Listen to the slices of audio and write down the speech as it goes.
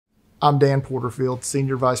I'm Dan Porterfield,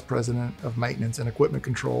 Senior Vice President of Maintenance and Equipment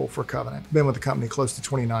Control for Covenant. Been with the company close to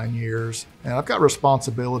 29 years, and I've got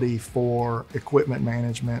responsibility for equipment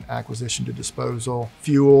management, acquisition to disposal,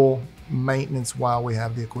 fuel, maintenance while we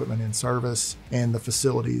have the equipment in service, and the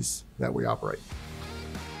facilities that we operate.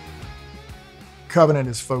 Covenant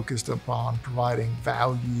is focused upon providing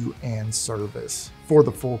value and service for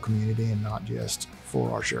the full community and not just for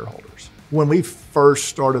our shareholders. When we first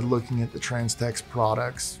started looking at the TRANSTEX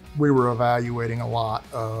products, we were evaluating a lot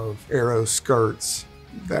of aero skirts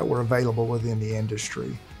that were available within the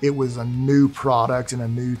industry. It was a new product and a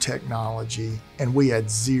new technology, and we had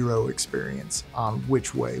zero experience on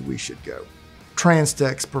which way we should go.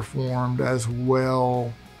 TRANSTEX performed as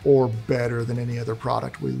well or better than any other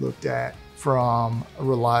product we looked at from a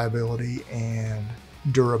reliability and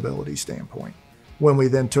durability standpoint. When we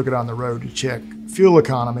then took it on the road to check fuel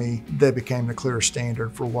economy, that became the clear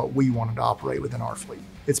standard for what we wanted to operate within our fleet.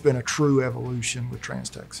 It's been a true evolution with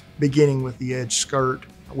TRANSTEX, beginning with the Edge skirt,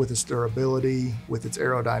 with its durability, with its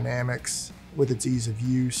aerodynamics, with its ease of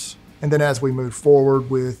use. And then as we move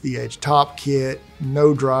forward with the Edge top kit,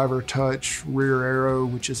 no driver touch rear aero,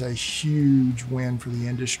 which is a huge win for the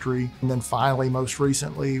industry. And then finally, most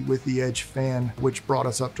recently with the Edge fin, which brought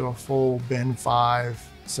us up to a full Ben 5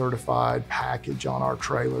 certified package on our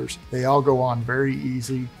trailers. They all go on very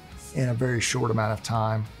easy in a very short amount of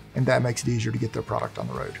time, and that makes it easier to get their product on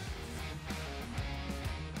the road.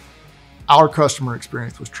 Our customer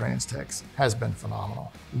experience with TRANSTEX has been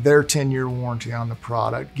phenomenal. Their 10-year warranty on the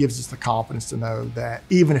product gives us the confidence to know that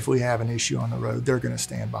even if we have an issue on the road, they're going to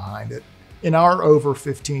stand behind it. In our over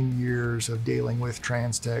 15 years of dealing with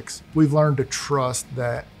TRANSTEX, we've learned to trust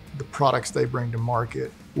that the products they bring to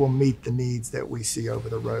market will meet the needs that we see over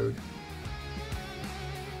the road.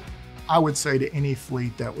 I would say to any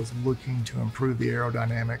fleet that was looking to improve the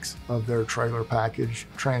aerodynamics of their trailer package,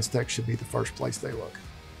 TRANSTEX should be the first place they look.